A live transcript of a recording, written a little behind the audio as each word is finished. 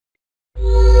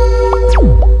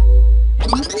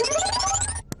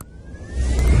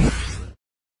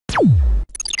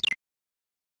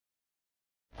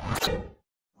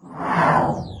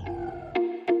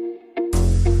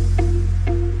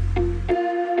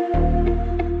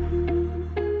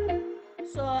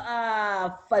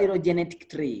a phylogenetic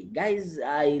tree. Guys,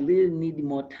 I really need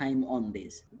more time on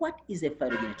this. What is a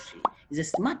phylogenetic tree? It's a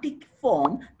schematic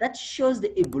form that shows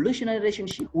the evolutionary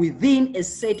relationship within a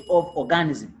set of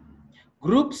organisms,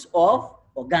 groups of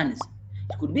organisms.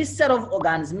 It could be a set of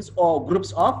organisms or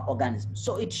groups of organisms.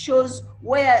 So it shows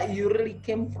where you really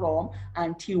came from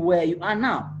until where you are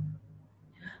now.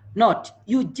 Note,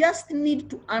 you just need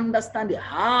to understand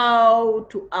how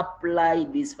to apply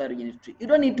this phylogenetic tree. You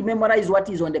don't need to memorize what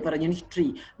is on the phylogenetic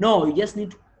tree. No, you just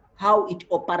need to how it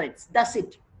operates. That's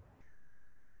it.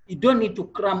 You don't need to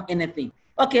cram anything.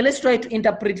 Okay, let's try to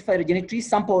interpret phylogenetic tree.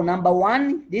 Sample number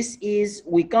 1. This is,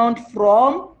 we count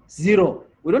from 0.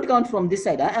 We don't count from this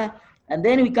side. And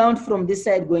then we count from this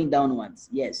side going downwards.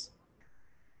 Yes.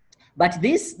 But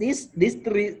this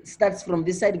tree starts from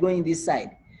this side going this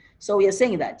side. So we are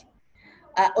saying that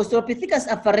Australopithecus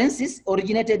afarensis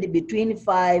originated between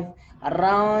 5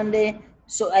 around,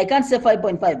 so I can't say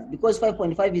 5.5 because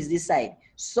 5.5 is this side.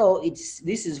 So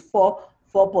this is 4,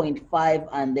 4.5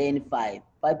 and then 5,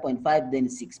 5.5 then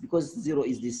 6 because 0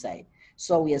 is this side.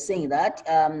 So we are saying that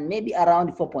maybe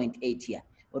around 4.8 here.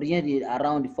 Originated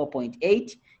around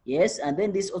 4.8, yes, and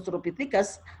then this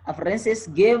Australopithecus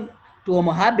afarensis gave to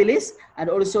Homo habilis and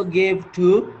also gave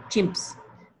to chimps.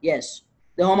 Yes,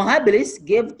 the Homo habilis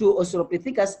gave to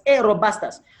Australopithecus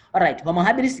robustus. All right, Homo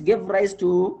habilis gave rise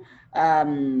to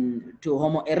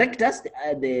Homo erectus,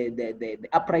 the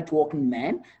upright walking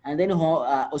man, and then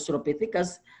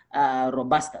Australopithecus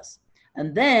robustus,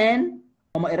 and then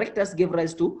Homo erectus gave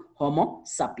rise to Homo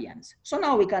sapiens. So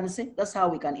now we can say that's how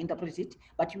we can interpret it.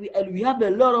 But we have a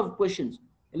lot of questions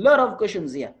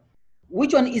here.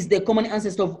 Which one is the common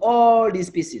ancestor of all these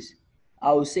species?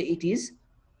 I will say it is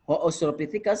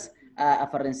Australopithecus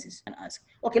afarensis. And ask.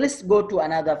 Okay, let's go to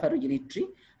another phylogenetic tree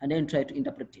and then try to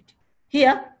interpret it.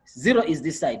 Here, 0 is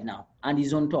this side now and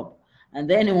is on top. And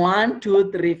then 1,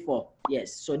 2, 3, 4.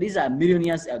 Yes, so these are million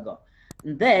years ago.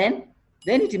 And then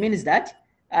it means that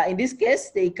in this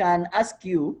case, they can ask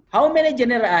you, how many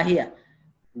genera are here?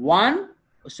 1,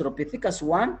 Australopithecus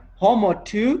 1, Homo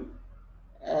 2,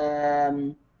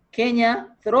 Kenya,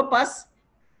 Theropus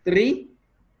 3,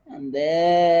 and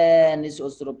then this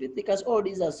Australopithecus, all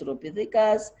these are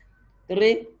Australopithecus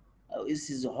 3, this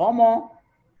is Homo,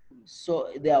 so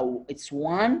it's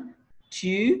 1,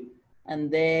 2,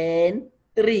 and then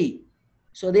 3.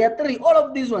 So there are 3, all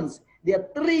of these ones, there are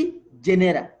 3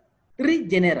 genera, 3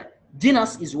 genera.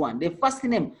 Genus is 1, the first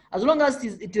name. As long as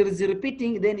it is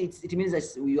repeating, then it means that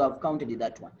you have counted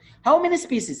that one. How many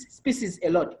species? Species a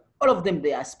lot. All of them,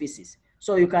 they are species.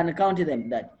 So you can count them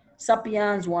that.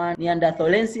 Sapiens 1,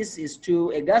 Neanderthalensis is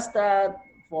 2, Augusta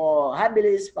 4,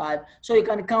 Habilis 5. So you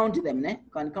can count them. You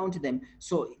can count them.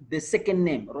 So the second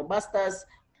name, Robustus.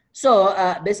 So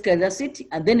basically that's it.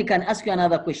 And then you can ask you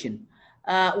another question.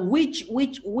 Which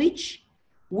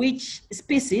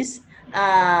species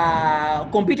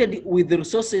competed with the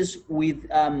resources with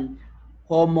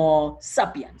Homo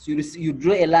sapiens? You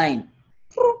draw a line.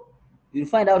 You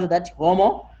find out that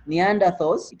Homo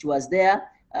Neanderthals, it was there.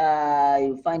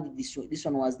 You find this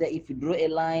one was there. If you draw a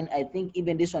line, I think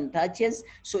even this one touches.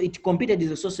 So it competed the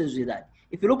resources with that.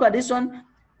 If you look at this one,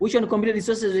 which one competed the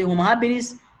resources with Homo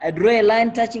habilis? I draw a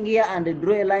line touching here and I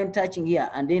draw a line touching here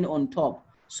and then on top.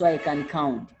 So I can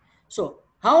count. So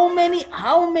how many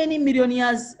million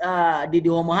years did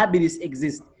Homo habilis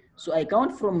exist? So I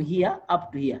count from here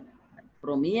up to here.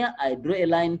 From here, I draw a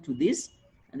line to this,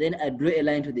 and then I draw a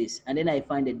line to this, and then I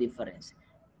find a difference.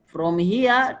 From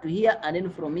here to here, and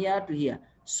then from here to here.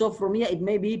 So from here, it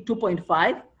may be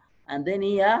 2.5, and then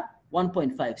here,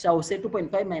 1.5. So I will say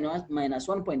 2.5 minus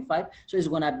 1.5. So it's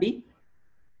gonna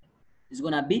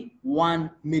be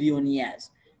 1 million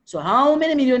years. So how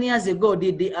many million years ago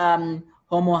did the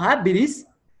Homo habilis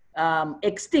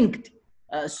extinct?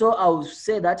 So I will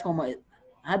say that Homo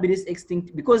habilis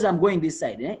extinct because I'm going this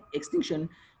side. Extinction,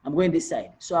 I'm going this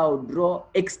side. So I'll draw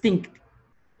extinct.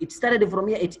 It started from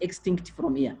here, it's extinct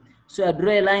from here. So I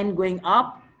draw a line going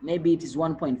up, maybe it is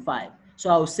 1.5. So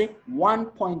I'll say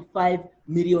 1.5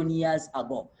 million years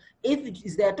ago.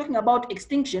 If they are talking about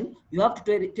extinction, you have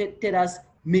to tell us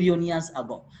million years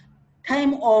ago.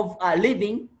 Time of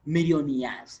living, million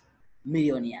years.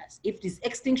 Million years. If it is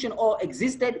extinction or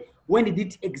existed, when did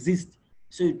it exist?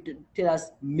 So you tell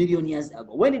us million years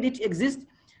ago. When did it exist?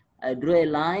 I draw a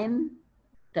line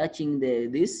touching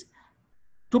this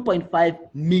 2.5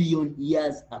 million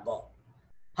years ago.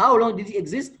 How long did it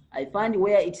exist? I find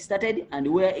where it started and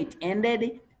where it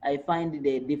ended. I find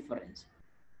the difference.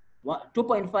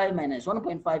 2.5 minus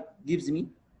 1.5 gives me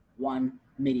 1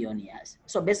 million years.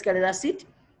 So basically that's it.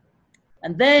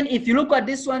 And then if you look at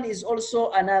this one, is also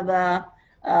another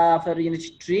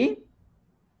phylogenetic tree.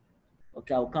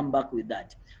 Okay, I'll come back with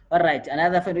that. All right,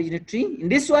 another phylogenetic tree. In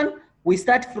this one, we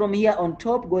start from here on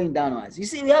top going downwards. You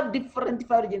see, we have different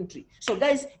phylogenetic tree. So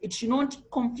guys, it should not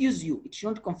confuse you. It should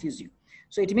not confuse you.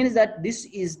 So it means that this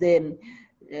is the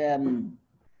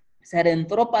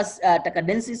Sahelanthropus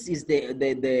tacadensis is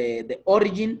the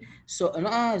origin. So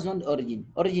no, it's not the origin.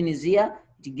 Origin is here.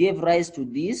 It gave rise to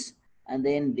this, and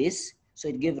then this. So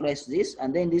it gave rise to this,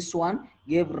 and then this one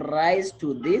gave rise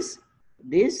to this,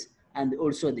 and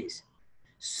also this.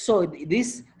 So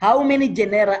this, how many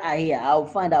genera are here? I'll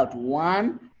find out.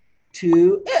 1,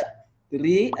 2,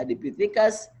 3.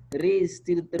 Adipithecus. 3 is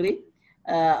still 3.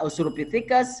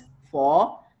 Australopithecus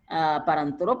 4.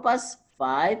 Paranthropus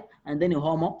 5, and then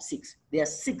Homo 6. There are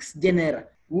 6 genera.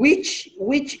 Which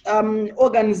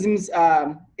organisms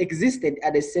existed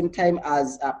at the same time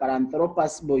as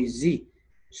Paranthropus boisei?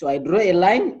 So I draw a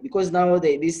line, because now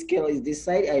this scale is this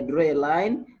side. I draw a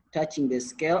line touching the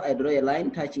scale. I draw a line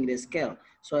touching the scale.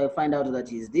 So I find out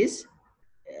that is this.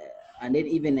 And then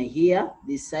even here,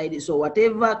 this side. So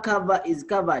whatever cover is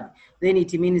covered, then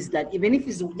it means that even if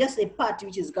it's just a part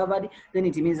which is covered, then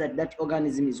it means that that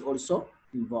organism is also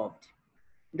involved.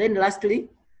 Then lastly,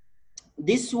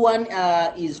 this one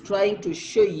is trying to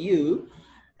show you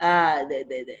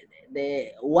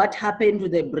what happened to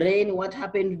the brain, what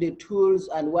happened to the tools,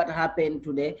 and what happened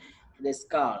to the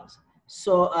skulls.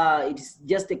 So it's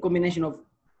just a combination of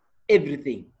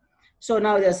everything. So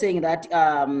now they're saying that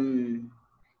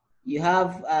you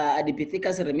have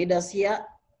Adipithecus remedus here.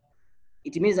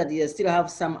 It means that you still have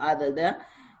some other there.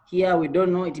 Here we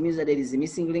don't know. It means that there is a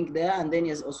missing link there. And then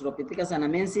yes, Australopithecus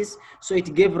anamensis. So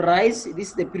it gave rise. This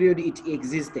is the period it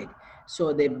existed.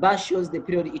 So the bar shows the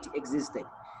period it existed.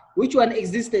 Which one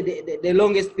existed the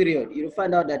longest period? You'll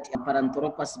find out that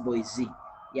Paranthropus boisei.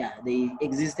 Yeah, they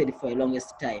existed for the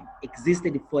longest time.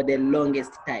 Existed for the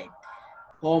longest time.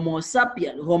 Homo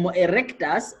sapiens, Homo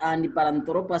erectus, and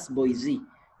Paranthropus boisei.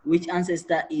 Which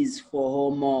ancestor is for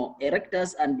Homo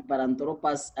erectus and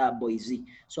Paranthropus boisei?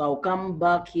 So I'll come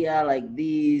back here like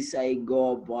this. I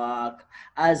go back.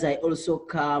 As I also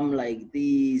come like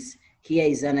this. Here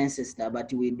is an ancestor, but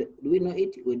do we know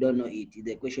it? We don't know it.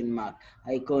 The question mark.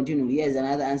 I continue. Here is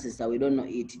another ancestor. We don't know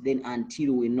it. Then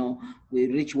until we know, we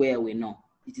reach where we know.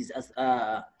 It is as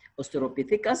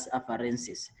Australopithecus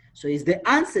afarensis. So it's the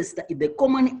ancestor, the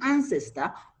common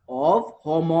ancestor of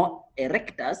Homo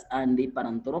erectus and the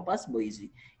Paranthropus boisei.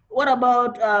 What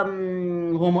about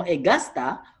Homo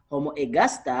ergaster? Homo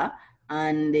ergaster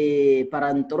and the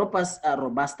Paranthropus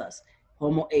robustus.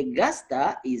 Homo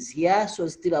ergaster is here, so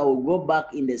still I will go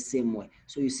back in the same way.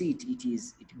 So you see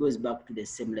it goes back to the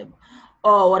same level.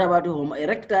 Oh, what about Homo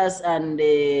erectus and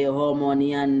the Homo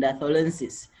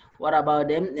neanderthalensis? What about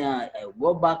them? I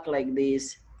go back like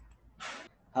this.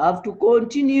 I have to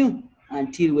continue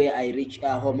until where I reach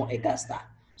Homo ergaster.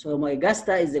 So Homo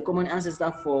ergaster is the common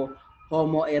ancestor for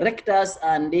Homo erectus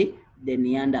and the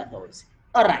Neanderthals.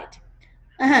 All right.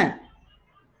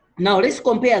 Now let's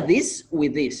compare this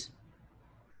with this.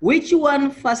 Which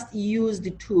one first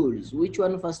used tools? Which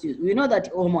one first used? We know that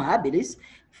Homo habilis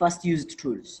first used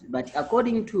tools, but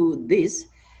according to this,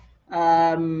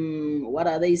 what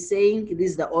are they saying?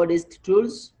 These are the oldest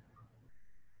tools.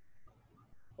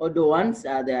 Older ones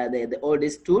are the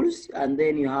oldest tools, and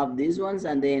then you have these ones,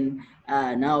 and then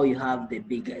now you have the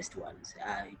biggest ones.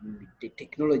 The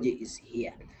technology is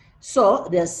here. So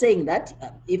they're saying that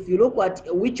if you look at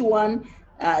which one,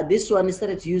 this one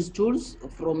started to use tools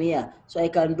from here. So I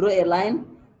can draw a line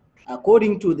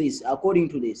according to this,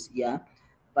 yeah.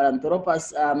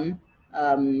 Paranthropus,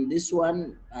 this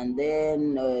one, and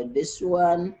then this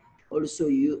one also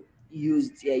you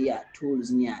used,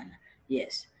 tools, nyan,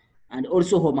 yes. And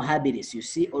also Homo habilis, you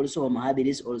see, also Homo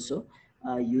habilis also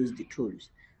use the tools.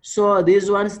 So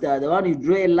these ones, the one you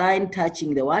draw a line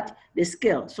touching the what? The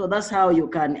scale. So that's how you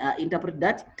can interpret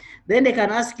that. Then they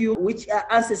can ask you which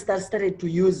ancestors started to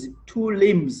use 2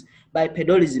 limbs by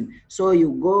pedolism. So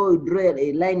you go draw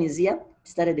a line is here,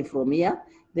 started from here,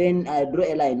 then draw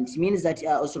a line. It means that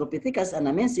Australopithecus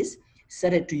anamensis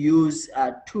started to use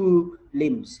 2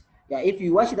 limbs. Yeah, if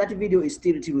you watch that video,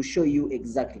 it will show you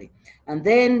exactly. And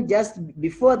then just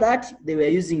before that, they were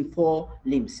using 4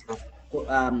 limbs,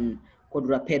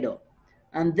 quadrupedal.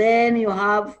 And then you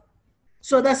have,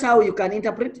 so that's how you can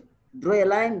interpret. Draw a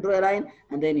line,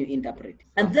 and then you interpret.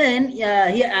 And then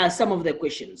here are some of the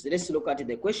questions. Let's look at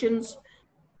the questions.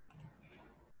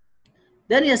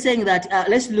 Then you're saying that,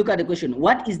 let's look at the question.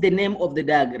 What is the name of the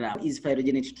diagram? Is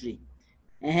phylogenetic tree.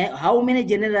 How many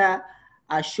genera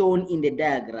are shown in the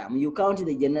diagram? You count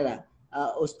the genera.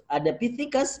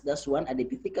 Adipithecus, that's 1.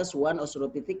 Adipithecus 1.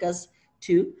 Australopithecus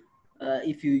 2.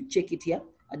 If you check it here,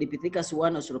 Adipithecus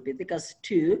 1, Australopithecus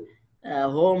 2,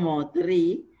 Homo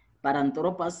 3,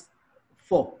 Paranthropus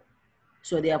 4.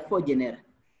 So there are 4 genera.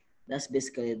 That's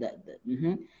basically that.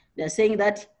 They're saying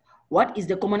that what is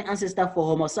the common ancestor for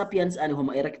Homo sapiens and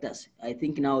Homo erectus? I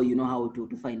think now you know how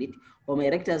to find it. Homo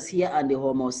erectus here and the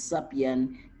Homo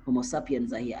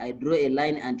sapiens are here. I draw a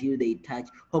line until they touch.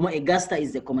 Homo ergaster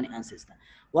is the common ancestor.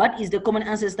 What is the common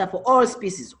ancestor for all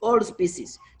species? All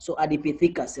species. So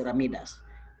Adipithecus ramidas.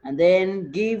 And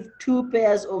then give 2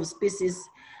 pairs of species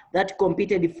that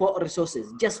competed for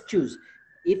resources. Just choose.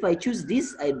 If I choose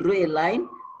this, I draw a line.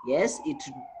 Yes,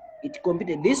 it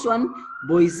competed. This one,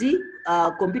 Boise,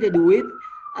 competed with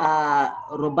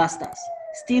Robustus.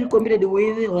 Still competed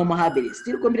with Homo habilis.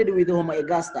 Still competed with Homo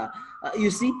ergaster.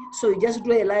 You see, so you just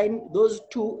draw a line, those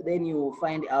 2, then you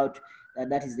find out that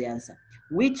that is the answer.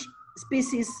 Which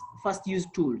species first use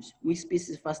tools? Which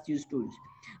species first use tools?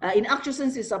 In actual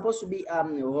sense, it's supposed to be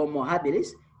Homo habilis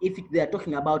if they are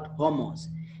talking about homos.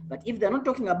 But if they're not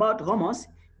talking about homos,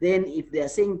 then if they are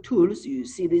saying tools, you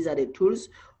see these are the tools,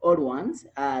 old ones.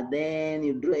 Then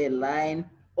you draw a line,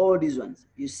 all these ones.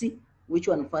 You see which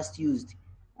one first used.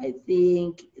 I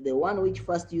think the one which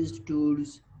first used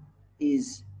tools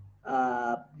is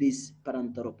this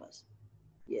Paranthropus.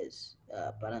 Yes,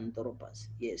 Paranthropus.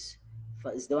 Yes,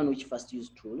 it's the one which first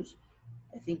used tools.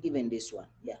 I think even this one,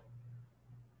 yeah.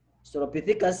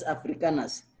 Australopithecus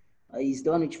africanus is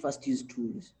the one which first used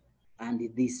tools, and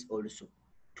this also,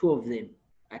 2 of them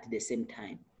at the same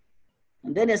time.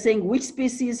 And then they're saying which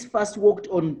species first walked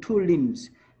on 2 limbs.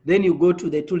 Then you go to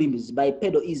the 2 limbs.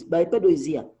 Bipedal is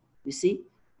here. You see,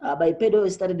 bipedal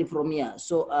started from here.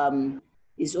 So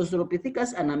it's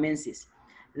Australopithecus anamensis.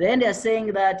 Then they're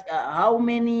saying that how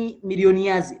many million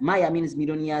years, Maya means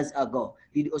million years ago,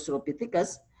 did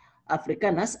Australopithecus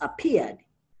africanus appeared?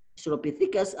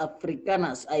 Australopithecus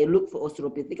africanus. I look for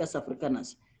Australopithecus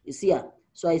africanus. It's here.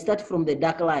 So I start from the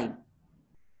dark line.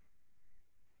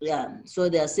 Yeah, so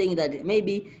they are saying that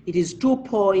maybe it is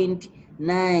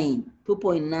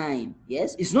 2.9.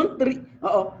 Yes, it's not 3.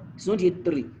 It's not yet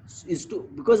 3. It's 2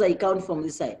 because I count from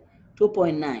this side.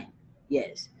 2.9.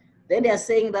 Yes. Then they are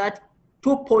saying that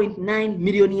 2.9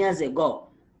 million years ago.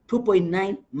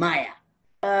 2.9 Maya.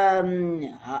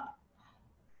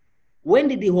 When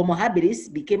did the Homo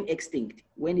habilis became extinct?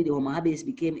 When did the Homo habilis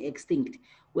became extinct?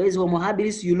 Where is Homo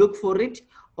habilis? You look for it.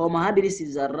 Homo habilis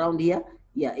is around here.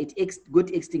 Yeah, it got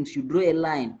extinct. You draw a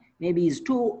line. Maybe it's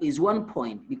 2 is 1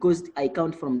 point because I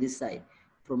count from this side,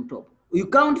 from top. You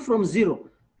count from 0.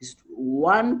 It's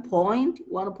 1 point,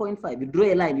 1.5. You draw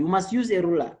a line. You must use a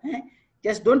ruler.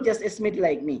 Don't just estimate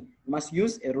like me. You must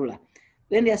use a ruler.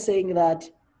 Then they are saying that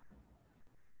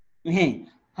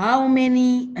how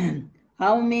many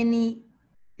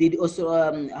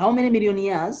million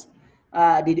years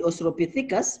did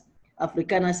Australopithecus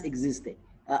africanus exist?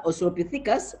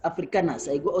 Australopithecus africanus.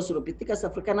 I go Australopithecus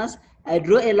africanus. I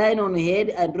draw a line on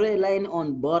head. I draw a line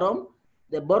on bottom.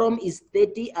 The bottom is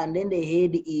 30, and then the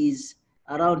head is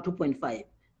around 2.5.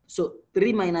 So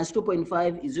 3 minus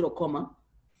 2.5 is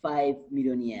 0.5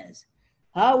 million years.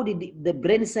 How did the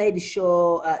brain size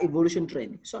show evolution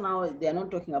trend? So now they are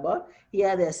not talking about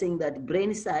here. They are saying that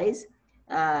brain size.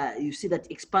 You see that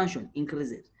expansion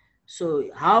increases. So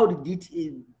how did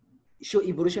it show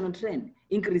evolutionary trend?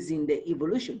 Increase in the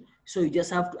evolution. So you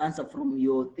just have to answer from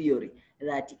your theory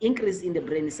that increase in the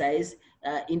brain size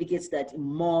indicates that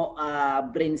more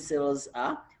brain cells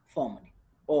are formed,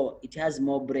 or it has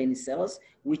more brain cells,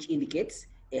 which indicates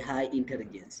a high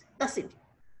intelligence. That's it.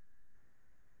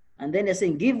 And then they're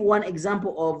saying, give one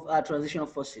example of transitional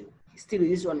fossil. Still,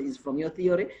 this one is from your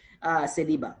theory,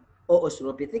 Sediba, or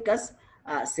Australopithecus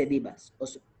sedibus.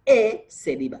 Also, A,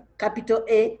 Sediba. Capital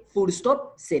A, full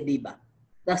stop, Sediba.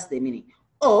 That's the meaning.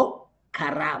 Or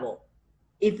Carabo.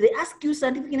 If they ask you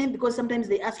scientific name, because sometimes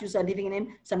they ask you scientific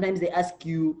name, sometimes they ask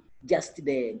you just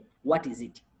the what is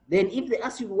it. Then if they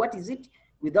ask you what is it,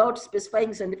 without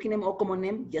specifying scientific name or common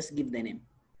name, just give the name.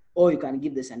 Or you can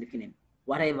give the scientific name.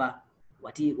 Whatever,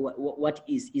 what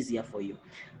is easier for you.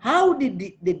 How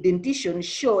did the dentition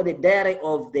show the diary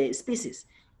of the species?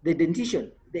 The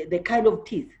dentition, the kind of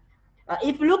teeth.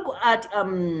 If you look at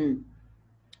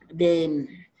the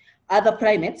other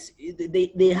primates,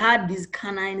 they had these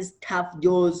canines, tough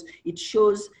jaws. It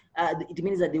shows, it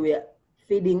means that they were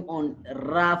feeding on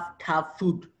rough, tough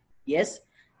food, yes?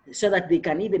 So that they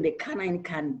can, even the canine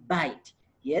can bite,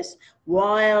 yes?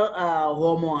 While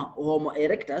Homo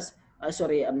erectus,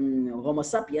 Homo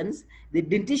sapiens, the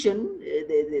dentition,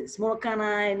 the small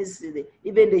canines,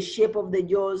 even the shape of the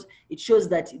jaws, it shows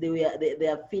that they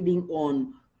are feeding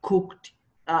on cooked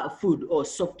food or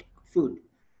soft food,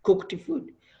 cooked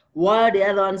food. While the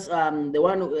other ones, the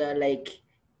one like,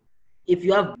 if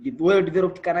you have the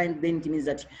well-developed canine, then it means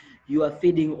that you are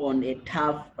feeding on a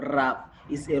tough wrap.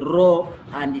 It's a raw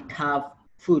and tough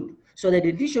food. So the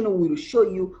dentition will show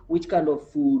you which kind of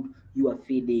food you are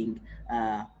feeding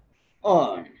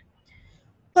on.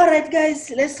 All right,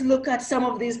 guys, let's look at some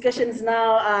of these questions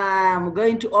now. I'm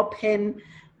going to open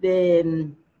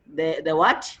the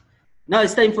what? Now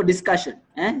it's time for discussion.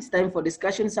 It's time for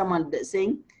discussion. Someone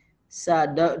saying, sir,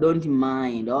 don't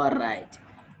mind. All right.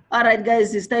 All right,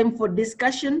 guys, it's time for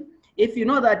discussion. If you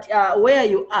know that where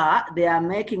you are, they are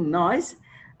making noise,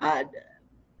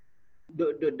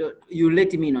 you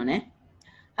let me know.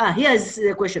 Here's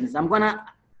the questions. I'm going to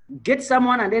get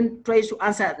someone and then try to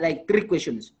answer like 3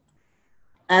 questions.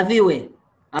 Everywhere.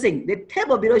 I'm saying the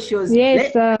table below shows.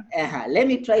 Yes, sir. Let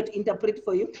me try to interpret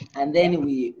for you, and then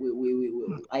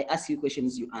I ask you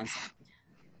questions, you answer.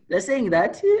 They're saying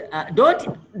that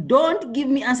don't give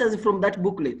me answers from that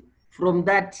booklet, from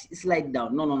that slide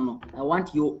down. No. I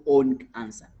want your own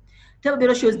answer. Table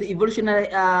below shows the evolutionary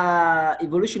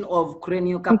evolution of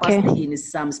cranial capacity in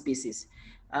some species.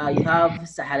 You have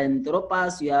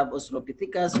Sahelanthropus, you have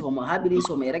Australopithecus, Homo habilis,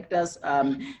 Homo erectus,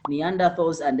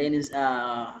 Neanderthals, and then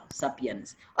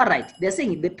Sapiens. All right, they're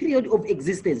saying the period of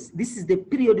existence. This is the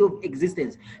period of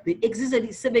existence. They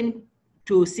existed 7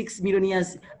 to 6 million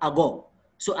years ago.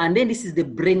 So, and then this is the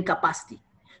brain capacity.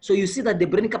 So you see that the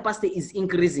brain capacity is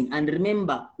increasing. And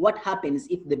remember what happens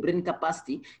if the brain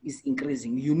capacity is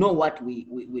increasing. You know what we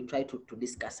try to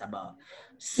discuss about.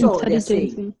 So they're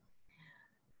saying,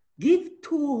 give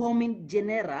 2 hominid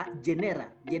genera,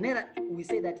 we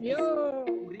say that